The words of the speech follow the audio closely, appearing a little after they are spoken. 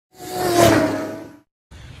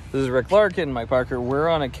This is Rick Larkin, Mike Parker. We're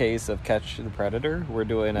on a case of Catch the Predator. We're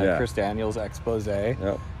doing a Chris Daniels expose. Yep.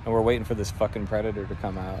 And we're waiting for this fucking Predator to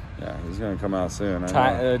come out. Yeah, he's going to come out soon.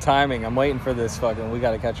 Timing. I'm waiting for this fucking... We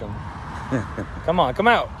got to catch him. Come on, come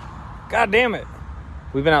out. God damn it.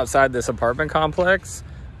 We've been outside this apartment complex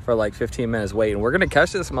for like 15 minutes waiting. We're going to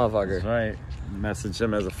catch this motherfucker. That's right. Messaged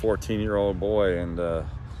him as a 14-year-old boy, and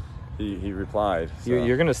he replied. So.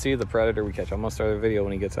 You're going to see the Predator we catch. I'm going to start a video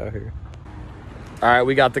when he gets out here. All right,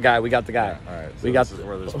 we got the guy. Yeah, all right, so this is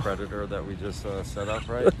where this Predator that we just set up,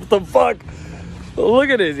 right? What the fuck? Look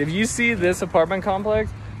at this. If you see this apartment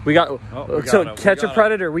complex, we got catch a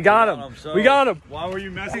Predator. We got him. We got him. Why were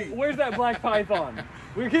you messing? Where's that black python?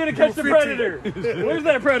 We're here to catch the Predator. Where's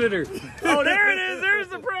that Predator? Oh, there it is. There's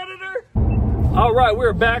the Predator. All right,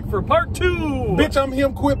 we're back for part 2. Bitch, I'm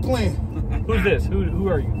him. Quit playing. Who's this? Who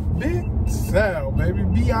are you? Big Sal, baby.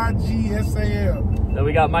 B-I-G-S-A-L. Then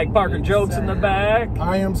we got Mike Parker jokes in the back.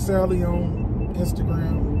 I am Sally on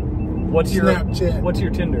Instagram. What's your Snapchat? What's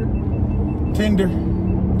your Tinder? Tinder.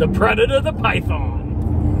 The Predator, the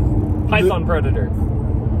Python. Python Predator.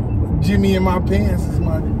 Jimmy in my pants is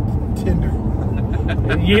my Tinder.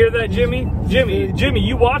 You hear that, Jimmy? Jimmy,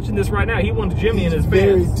 you watching this right now? He wants Jimmy in his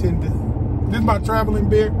very pants. Tender. This is my traveling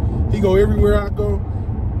bear. He go everywhere I go.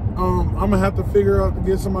 I'm gonna have to figure out to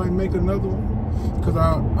get somebody to make another one. Because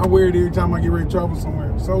I wear it every time I get ready to travel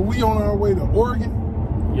somewhere. So we on our way to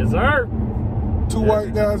Oregon. Yes, sir. Two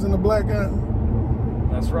white guys and a black guy.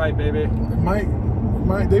 That's right, baby.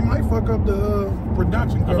 They might fuck up the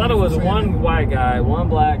production. I thought it was one white guy, one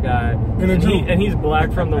black guy, and he's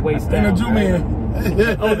black from the waist down. And a Jew man.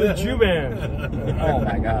 Oh, the Jew man. Oh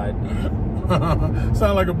my God.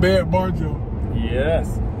 Sound like a bad bar joke.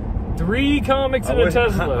 Yes. 3 comics in a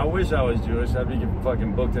Tesla. I wish I was Jewish. I'd be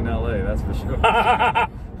fucking booked in LA, that's for sure.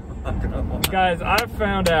 Guys, I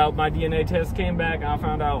found out my DNA test came back. I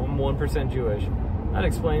found out I'm 1% Jewish. That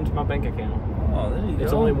explains my bank account. Oh, there you go.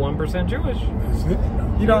 It's only 1% Jewish.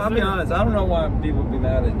 You know, I'll be honest, I don't know why people be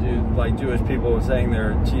mad at Jewish people saying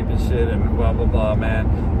they're cheap as shit and blah, blah, blah,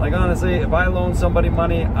 man. Like, honestly, if I loan somebody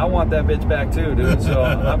money, I want that bitch back too, dude. So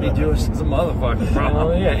I'll be Jewish as a motherfucker, bro.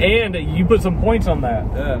 Oh, yeah, and you put some points on that.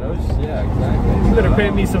 Yeah, exactly. You better pay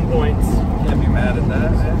me some points. Can't be mad at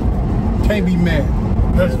that, man. Can't be mad.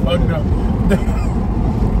 That's fucked up.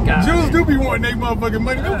 God, Jews do be wanting their motherfucking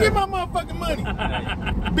money. Don't get my motherfucking money,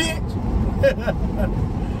 bitch.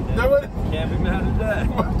 Can't be mad at that.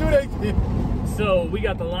 What do they do? So we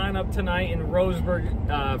got the lineup tonight in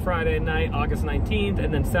Roseburg, Friday night, August 19th,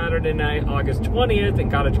 and then Saturday night, August 20th in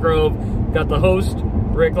Cottage Grove. Got the host,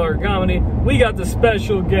 Rick Larkin Comedy. We got the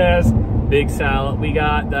special guest, Big Sal. We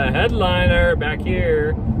got the headliner back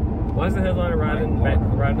here. Why is the headliner riding in the back?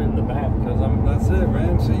 Because that's it,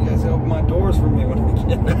 man. So you guys open my doors for me when I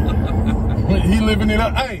get He living it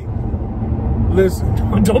up. Hey, listen.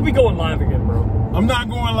 Don't be going live again, bro. I'm not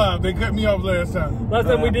going live. They cut me off last time. Last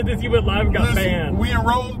time we did this, you went live and got banned. We in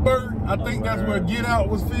Roseburg. I think that's where Get Out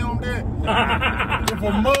was filmed at. If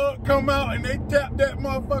a mug come out and they tap that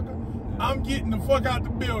motherfucker, I'm getting the fuck out the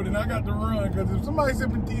building. I got to run because if somebody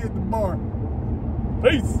sipping tea at the bar,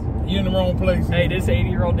 peace. You in the wrong place. Hey, this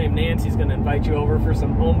 80-year-old named Nancy's gonna invite you over for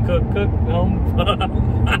some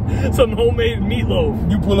some homemade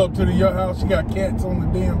meatloaf. You pull up to your house, you got cats on the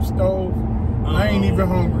damn stove. I ain't even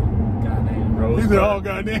hungry. Goddamn. These are all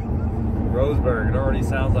goddamn. Roseburg, it already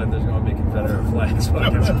sounds like there's going to be Confederate flags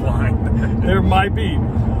fucking flying. There might be.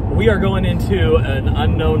 We are going into an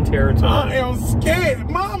unknown territory. I am scared,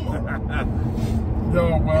 mama.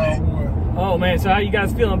 Yo, wow, boy. Oh, man, so how you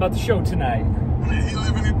guys feeling about the show tonight? He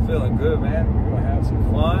living it. Feeling good, man. We're going to have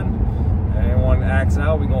some fun. Anyone acts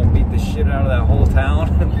out, we're going to beat the shit out of that whole town.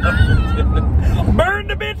 Burn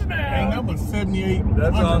the bitch down. Ain't that but 78.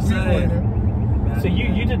 That's what I'm saying. So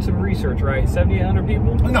you did some research, right? 7,800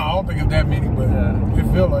 people? No, I don't think it's that many, but it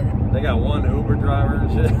feel like it. They got one Uber driver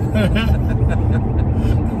and shit.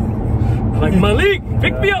 Like, Malik,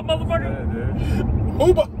 pick me up, motherfucker. Yeah,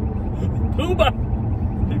 Uber.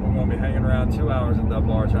 People going to be hanging around 2 hours at that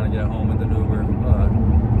bar trying to get home with an Uber.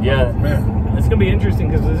 Yeah, oh, man. It's going to be interesting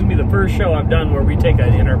because this is going to be the first show I've done where we take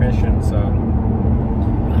an intermission, so.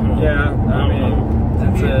 Yeah, I mean,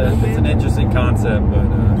 it's an interesting concept, but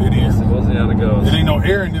it is. We'll see how it goes. There ain't no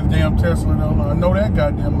air in this damn Tesla, though. I know that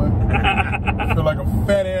goddamn much. I feel like a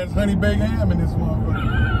fat-ass honey baked ham in this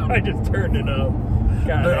motherfucker. I just turned it up.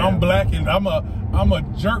 I'm blackened. I'm a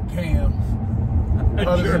jerk ham.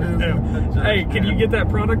 Hey, can you get that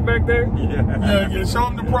product back there? Yeah, show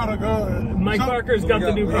them the product. Mike Parker's got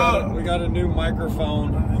the new product. We got a new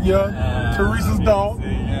microphone. Yeah, Teresa's dog.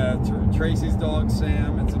 Yeah, Tracy's dog,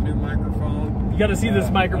 Sam. It's a new microphone. You got to see this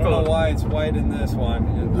microphone. I don't know why it's white in this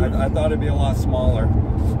one. I thought it'd be a lot smaller,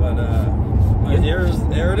 but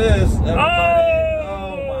there it is. Everybody.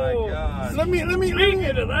 Oh my God! Let me. Speaking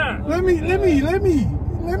of that. Let me.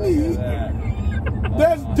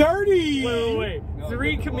 That's dirty. Wait. No,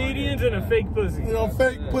 3 comedians and a fake pussy. You know,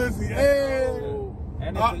 fake pussy. Hey.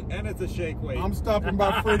 And it's a shake weight. I'm stopping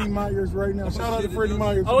by Freddie Myers right now. Shout out to Freddie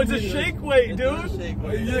Myers. Oh, it's a shake weight, dude. It's a shake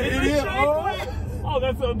weight. Yeah, it is. Oh,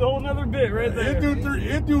 that's a whole nother bit right there.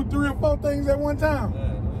 It do 3 or 4 things at one time.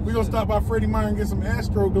 We gonna stop by Freddie Myers and get some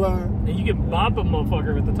Astro Glide. And you can bop a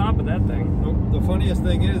motherfucker at the top of that thing. The funniest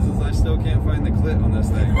thing is I still can't find the clit on this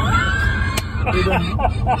thing.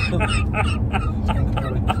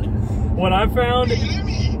 What I found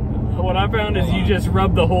is you just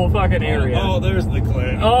rub the whole fucking area. Oh, there's the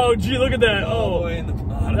clit. Oh, gee, look at that. All the way in the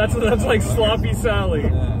bottom. That's like sloppy Sally.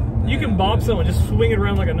 You can bop someone, just swing it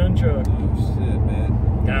around like a nunchuck. Oh shit,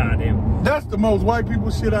 man. God damn. That's the most white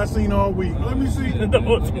people shit I've seen all week. Let me see. The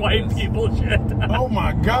most white people shit. Oh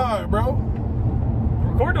my God, bro.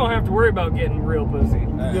 Record don't have to worry about getting real pussy.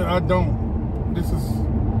 Yeah, I don't. This is.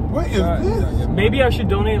 What is this? Maybe I should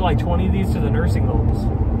donate like 20 of these to the nursing homes.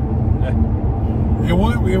 It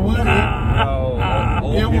would.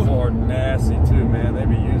 Old people are nasty too, man. They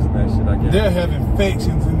be using that shit, I guess. They have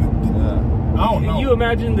infections in the. I don't know. Can you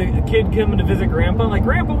imagine the kid coming to visit Grandpa? Like,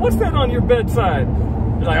 Grandpa, what's that on your bedside?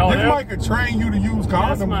 You're like, oh, this might could train you to use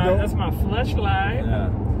condoms. That's my fleshlight. Yeah.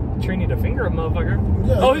 Train you to finger a motherfucker.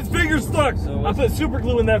 Yeah. Oh, his finger's stuck. So I put super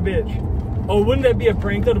glue in that bitch. Oh, wouldn't that be a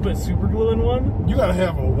prank though to put super glue in one? You gotta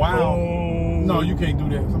have a wow. Oh. No, you can't do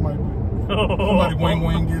that. Somebody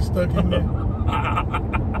wing gets stuck in there.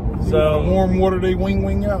 So warm water, they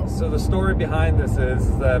wing out. So the story behind this is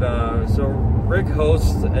that so Rick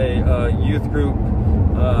hosts a youth group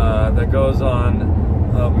that goes on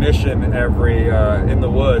a mission every in the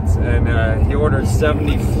woods, and he ordered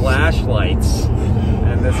 70 flashlights,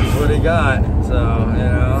 and this is what he got. So you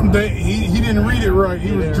know, he didn't read it right.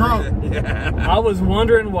 He was drunk. Yeah. I was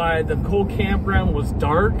wondering why the whole campground was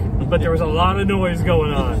dark, but there was a lot of noise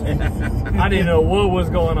going on. I didn't know what was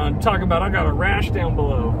going on. Talking about, I got a rash down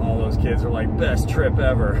below. All those kids are like, best trip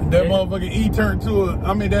ever. That motherfucking A turned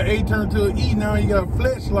to an E. Now you got a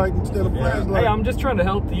flashlight instead of flashlight. Hey, I'm just trying to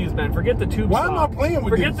help the youth, man. Forget the tube Why sock. am I playing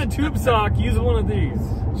with Forget this? the tube sock. Use one of these.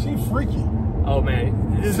 She freaky. Oh,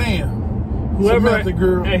 man. Sam. Whoever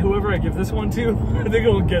girl. Hey, whoever I give this one to, they're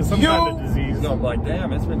going to get some kind of disease. No, like,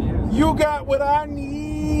 damn, it's been used. You got what I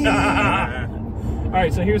need. All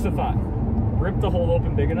right, so here's the thought. Rip the hole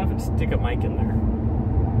open big enough and stick a mic in there.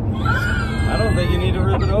 I don't think you need to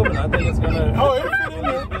rip it open. I think it's gonna. Oh, it'll fit in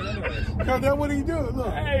there. Cause that's what he do.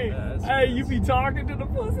 Look. Hey, you be talking to the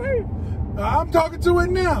pussy? I'm talking to it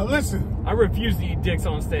now. Listen. I refuse to eat dicks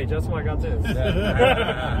on stage. That's why I got this.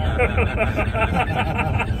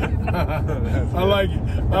 I like it.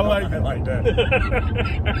 I like that.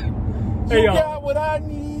 Hey, you got what I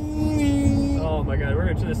need. Oh my God, we're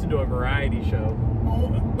gonna turn this into a variety show.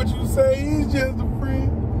 But you say he's just a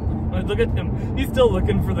friend. Look at him. He's still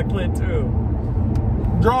looking for the clit too.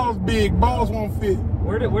 Draws big, balls won't fit.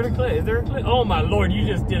 Where the clit? Is there a clit? Oh my Lord, you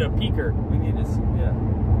just did a peeker. We need to,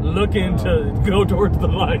 Looking to go towards the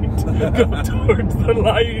light. Go towards the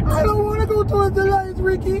light. I don't want to go towards the lights,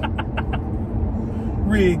 Ricky.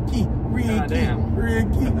 Ricky.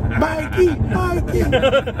 Mikey.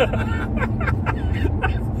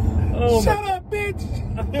 Oh, shut up, bitch.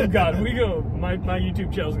 Oh God, my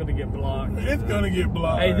YouTube channel's gonna get blocked. It's gonna get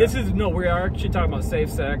blocked. Hey, we are actually talking about safe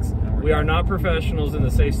sex. We are not professionals in the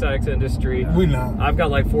safe sex industry. We're not. I've got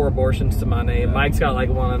like 4 abortions to my name. Mike's got like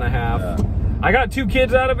 1.5. Yeah. I got 2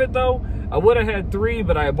 kids out of it though. I would have had 3,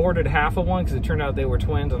 but I aborted half of one because it turned out they were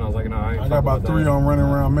twins, and I was like, no, I got about 3 on running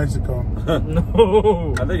around Mexico.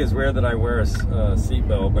 No. I think it's weird that I wear a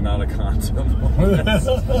seatbelt but not a condom.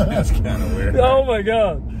 That's kind of weird. Oh my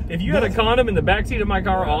God. If you had a condom in the backseat of my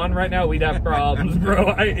car on right now, we'd have problems,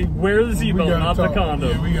 bro. Wear the seatbelt, not the condom.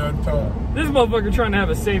 Yeah, we gotta talk. This motherfucker trying to have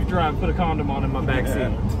a safe drive, put a condom on in my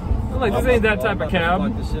backseat. I'm like, this ain't that type of cab.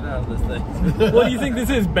 Fuck the shit out of this thing. What do you think this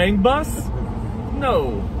is, Bang Bus?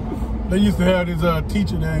 No. They used to have this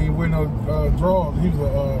teacher that ain't wear no drawers. He was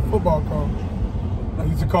a football coach. I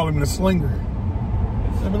used to call him the slinger.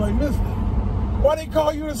 They'd be like, mister, why they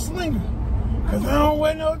call you the slinger? Because I don't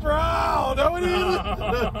wear no drawers. That what it is?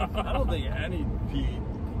 I don't think any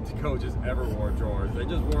PE coaches ever wore drawers. They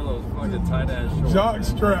just wore those fucking tight-ass shorts. Jock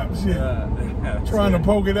straps, yeah. Trying to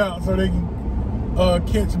poke it out so they can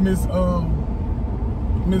catch Miss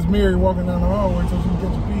Mary walking down the hallway so she can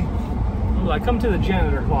catch a pee. Like, come to the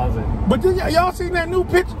janitor closet. But then y'all seen that new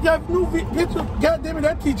picture? God damn it,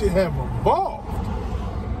 that teacher have evolved.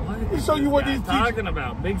 What? Let me show you what these teachers. Talking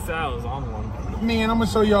about Big Sal is on one. Man, I'm gonna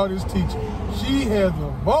show y'all this teacher. She has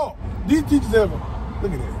a ball. These teachers have a.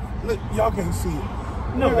 Look at that. Look, y'all can't see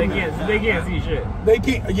it. No, they can't. They can't see shit. They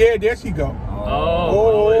can't. Yeah, there she go.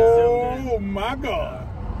 Oh my God.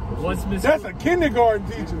 What's Miss? That's a kindergarten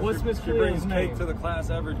teacher. What's Miss She brings Cleo's cake name? to the class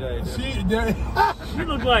every day. She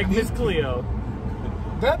looked like Miss Cleo.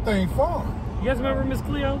 That thing fun. You guys remember Miss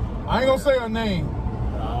Cleo? I ain't gonna say her name.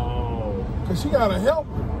 Oh. Cause she got a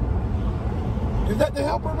helper. Is that the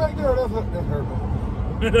helper back there? Or that's her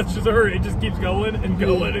back. That's just her. It just keeps going and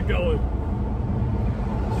going and going.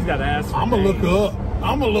 She's got ass. I'm gonna look her up.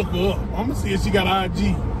 I'm gonna see if she got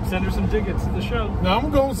IG. Send her some tickets to the show. Now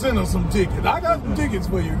I'm gonna send her some tickets. I got some tickets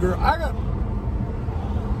for you, girl. I got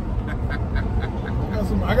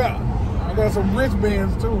some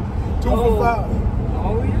wristbands too. 2 for $5.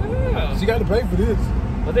 Oh yeah. She got to pay for this.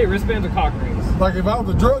 Are they wristbands or cock rings? Like if I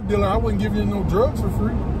was a drug dealer, I wouldn't give you no drugs for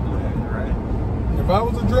free. Right. If I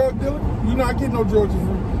was a drug dealer, you're not getting no drugs for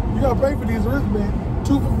free. You gotta pay for these wristbands.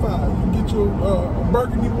 2 for $5. You can get you a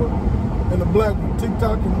burgundy one and a black one.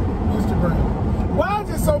 TikTok and Instagram. Why is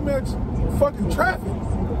there so much fucking traffic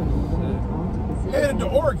headed to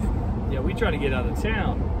Oregon? Yeah, we try to get out of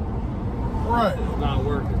town. Right. It's not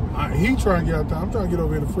working. He trying to get out of town. I'm trying to get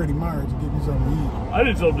over here to Freddie Myers and get me something to eat. I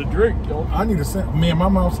need something to drink, yo. I need a sample. Man, my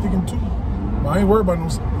mouth's sticking too. I ain't worried about no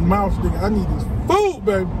mouth sticking. I need this food,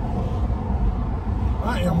 baby.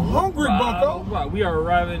 I am hungry, bucko. Wow, we are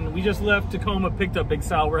arriving. We just left Tacoma, picked up Big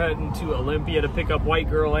Sal. We're heading to Olympia to pick up white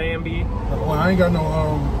girl Ambi. Well, I ain't got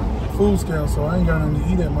no food stamps, so I ain't got nothing to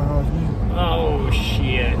eat at my house either. Oh,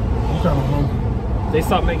 shit. I'm kind of hungry. They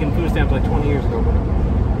stopped making food stamps like 20 years ago.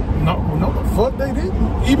 No, the fuck they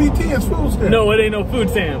didn't. EBT is food stamps. No, it ain't no food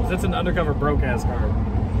stamps. That's an undercover broke-ass card.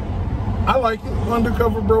 I like it.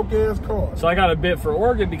 Undercover broke-ass card. So I got a bit for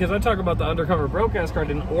Oregon because I talk about the undercover broke-ass card.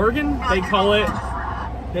 In Oregon, they call it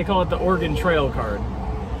the Oregon Trail card.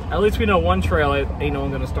 At least we know one trail ain't no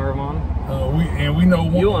one gonna starve on. We know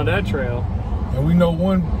one. You on that trail. And we know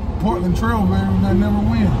one Portland Trail veteran that never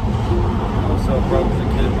win. Also, bro, was a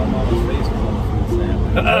kid, my mama's face was on the food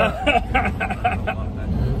stamp.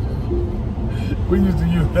 We used to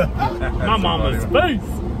use that. My mama's face.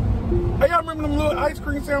 Hey, y'all remember them little ice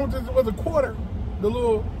cream sandwiches was a quarter?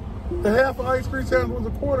 The half of ice cream sandwich was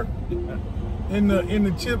a quarter. And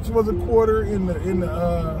the chips was a quarter. And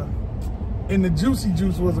the juicy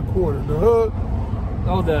juice was a quarter. The hug.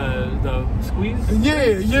 Oh, the squeeze?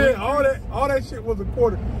 Yeah. All that shit was a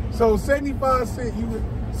quarter. So 75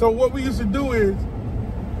 cents. So what we used to do is,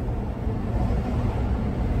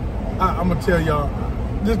 I'm gonna tell y'all.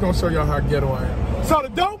 Just gonna show y'all how ghetto I am. So the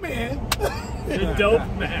dope man. The dope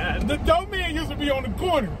man. The dope man used to be on the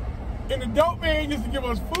corner. And the dope man used to give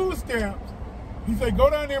us food stamps. He said, go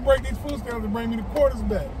down there and break these food stamps and bring me the quarters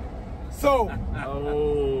back. So,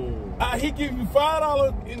 he give you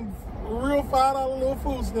 $5 in real $5 little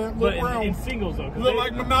food stamps. But in singles though. Look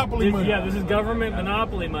like Monopoly money. Yeah, this is government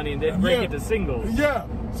Monopoly money and they break it to singles. Yeah.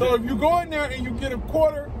 So if you go in there and you get a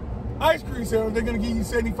quarter ice cream sandwich, they're gonna give you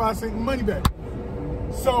 75 cents money back.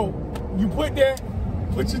 So you put your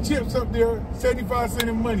chips up there, 75 cents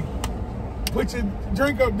in money. Put your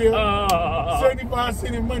drink up there, 75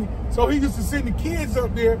 cents in money. So he used to send the kids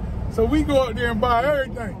up there, so we go up there and buy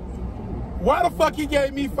everything. Why the fuck he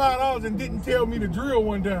gave me $5 and didn't tell me the drill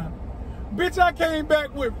one time? Bitch, I came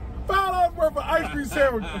back with $5 worth of ice cream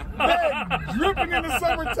sandwich, bag dripping in the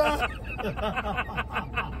summertime.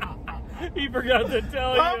 He forgot to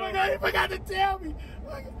tell you. Oh my God, he forgot to tell me.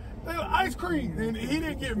 Ice cream, and he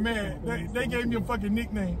didn't get mad. They gave me a fucking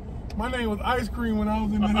nickname. My name was Ice Cream when I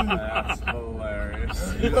was in the hood. That's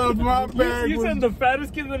hilarious. Because my bag You send the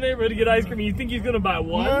fattest kid in the neighborhood to get ice cream and you think he's gonna buy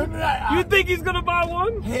one? You think he's gonna buy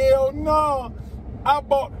one? Hell no. I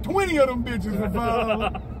bought 20 of them bitches for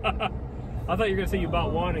 $5. I thought you were gonna say you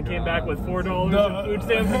bought one and came back with $4 in food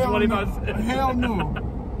stamps and 25 cents. Hell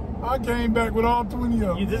no. I came back with all 20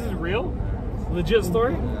 of them. This is real? Legit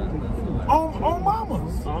story? On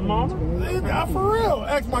mamas. On mama? For real.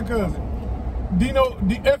 Ask my cousin. Dino,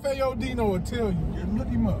 the FAO Dino will tell you. Look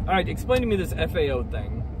him up. All right, explain to me this FAO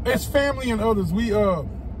thing. It's family and others. FAO,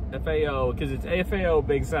 because it's FAO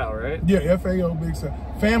Big Sal, right? Yeah, FAO Big Sal.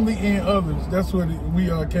 Family and others. That's what we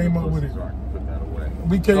came up with it. Put that away.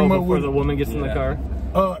 We came up with before the woman gets in the car?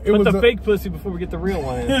 It was the fake pussy before we get the real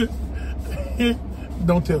one in.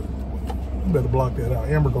 Don't tell. You better block that out.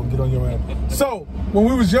 Amber gonna get on your ass. So, when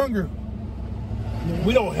we was younger,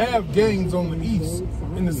 we don't have gangs on the east.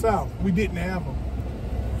 In the south, we didn't have them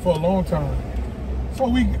for a long time. So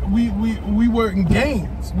we were in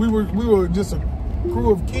gangs. We were just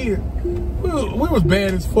crew of kids. We was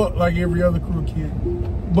bad as fuck like every other crew of kids.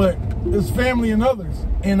 But it's family and others.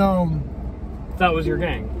 And that was your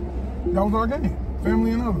gang. That was our gang.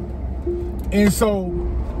 Family and others. And so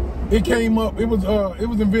it came up, it was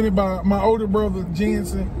invented by my older brother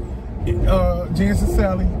Jansen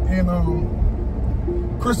Sally and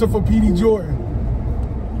Christopher P.D. Jordan.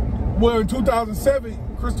 Well, in 2007,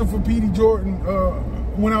 Christopher P.D. Jordan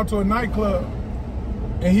went out to a nightclub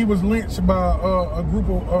and he was lynched by a group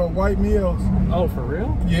of white males. Oh, for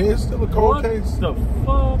real? Yeah, it's still a cold case. What the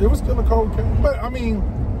fuck? It was still a cold case. But I mean,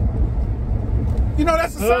 you know,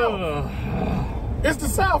 that's the South. It's the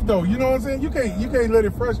South though, you know what I'm saying? You can't let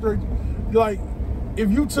it frustrate you. Like,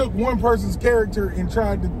 if you took one person's character and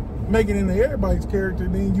tried to make it into everybody's character,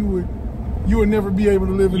 then you would never be able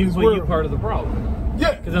to live in this world. You're part of the problem.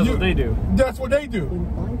 Yeah, because that's what they do. That's what they do.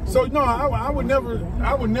 So no, I would never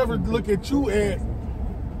look at you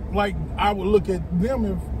like I would look at them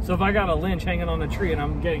if. So if I got a lynch hanging on a tree and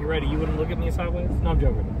I'm getting ready, you wouldn't look at me sideways? No, I'm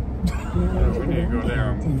joking. We need to go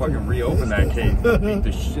there and fucking reopen that case. Beat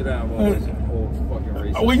the shit out of all this old fucking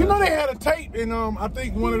racist. Well, you know they had a tape, and I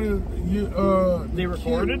think one of the they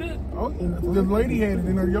recorded it. Oh, yeah, the lady had it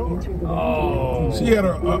in her yard. Oh, she had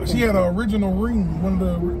a original ring. One of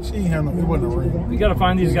the she had it wasn't a ring. We gotta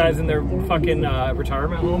find these guys in their fucking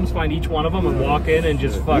retirement homes. Find each one of them and walk in and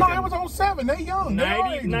just fucking. No, it was 07. They young.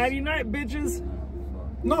 99 bitches.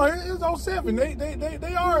 No, it was 07.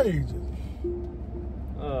 They our ages.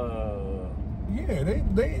 Yeah,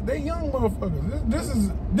 they young motherfuckers.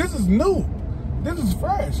 This is new. This is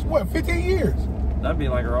fresh. What, 15 years? That'd be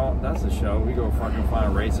like that's the show. We go fucking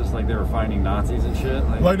find racists like they were finding Nazis and shit.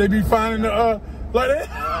 Like they be finding the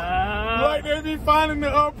like they be finding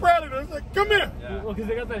the predators. Like, come here. Yeah. Well, because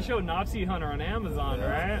they got that show Nazi Hunter on Amazon,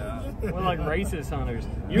 right? Yeah. We're like racist hunters.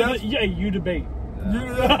 You debate.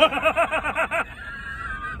 Yeah.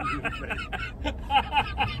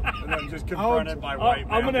 And then just confronted by white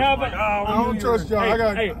men. I'm gonna have I don't trust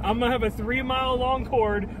y'all. Hey, I'm gonna have a 3-mile long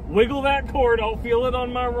cord. Wiggle that cord. I'll feel it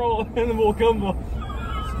on my roll, and then we'll come.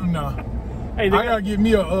 Nah. Hey, I gotta get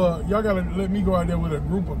me a. Y'all gotta let me go out there with a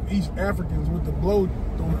group of East Africans with the blow.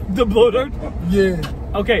 The blow dart. Yeah.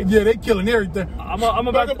 Okay. Yeah, they killing everything. I'm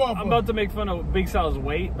about to make fun of Big Sal's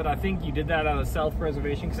weight, but I think you did that out of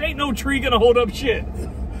self-preservation. Cause ain't no tree gonna hold up shit.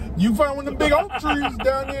 You found one of the big oak trees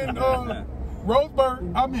down there in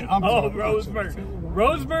Roseburg. Roseburg.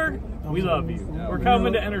 Roseburg, we love you. Yeah, we're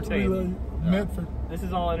coming to entertain you. Medford. This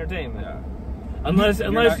is all entertainment. Yeah. Unless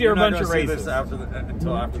you're a bunch of racists.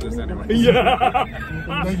 Until after this anyway.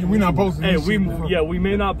 Yeah. Thank you. We're not posting this we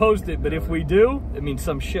may not post it, but if we do, it means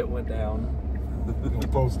some shit went down. We'll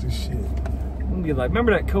post this shit. We'll be like,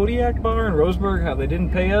 remember that Kodiak Bar in Roseburg, how they didn't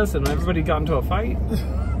pay us and everybody got into a fight?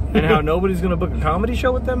 And how nobody's gonna book a comedy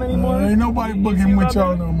show with them anymore? Ain't nobody booking with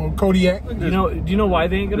y'all no more. Kodiak. Do you know why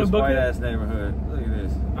they ain't gonna book it? White ass neighborhood. Look at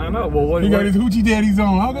this. I know. Well, what? He got his hoochie daddies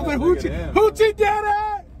on. I was like, hoochie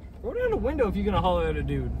daddy. Roll down the window if you're gonna holler at a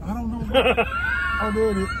dude. I don't know. Oh, there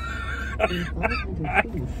it is.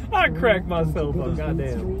 I cracked myself up.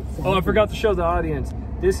 Goddamn. Oh, I forgot to show the audience.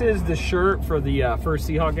 This is the shirt for the first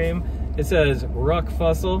Seahawk game. It says Ruck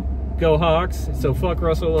Fussell, Go Hawks. So fuck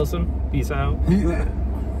Russell Wilson. Peace out.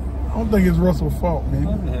 I don't think it's Russell's fault, man.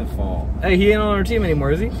 Not his fault. Hey, he ain't on our team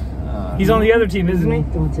anymore, is he? He's on the other team, isn't he?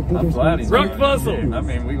 I'm glad he's Ruck Fussell. I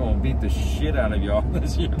mean, we're going to beat the shit out of y'all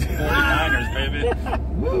this year. 49ers, baby.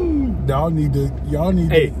 Y'all need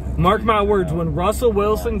to. Hey, mark my words. When Russell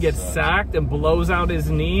Wilson gets sacked and blows out his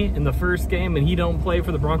knee in the first game and he don't play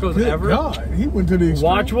for the Broncos ever. God, he went to the extreme.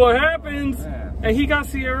 Watch what happens. Man. Hey, he got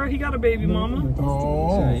Sierra. He got a baby mama.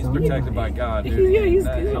 Oh. He's protected by God, dude. Yeah, he's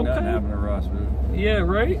okay. Nothing happened to Russ, dude. Yeah,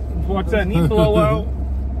 right? Watch that knee blow out.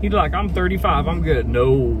 He'd like, I'm 35, I'm good.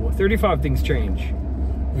 No, 35 things change.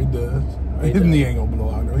 It does. His knee ain't gonna blow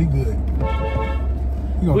out though. He good.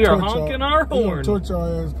 We are honking our horn. He gonna torch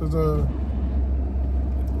our ass because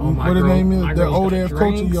what his name is? That old ass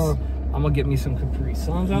coach of y'all. I'm gonna get me some Capri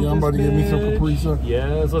Suns out. Yeah, I'm about to get me some Capri Suns.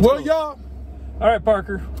 Yes, let's go. Well, y'all. All right,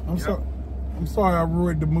 Parker. I'm sorry I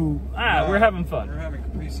ruined the mood. We're having fun. We're having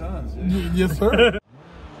Capri Suns. Yes, sir.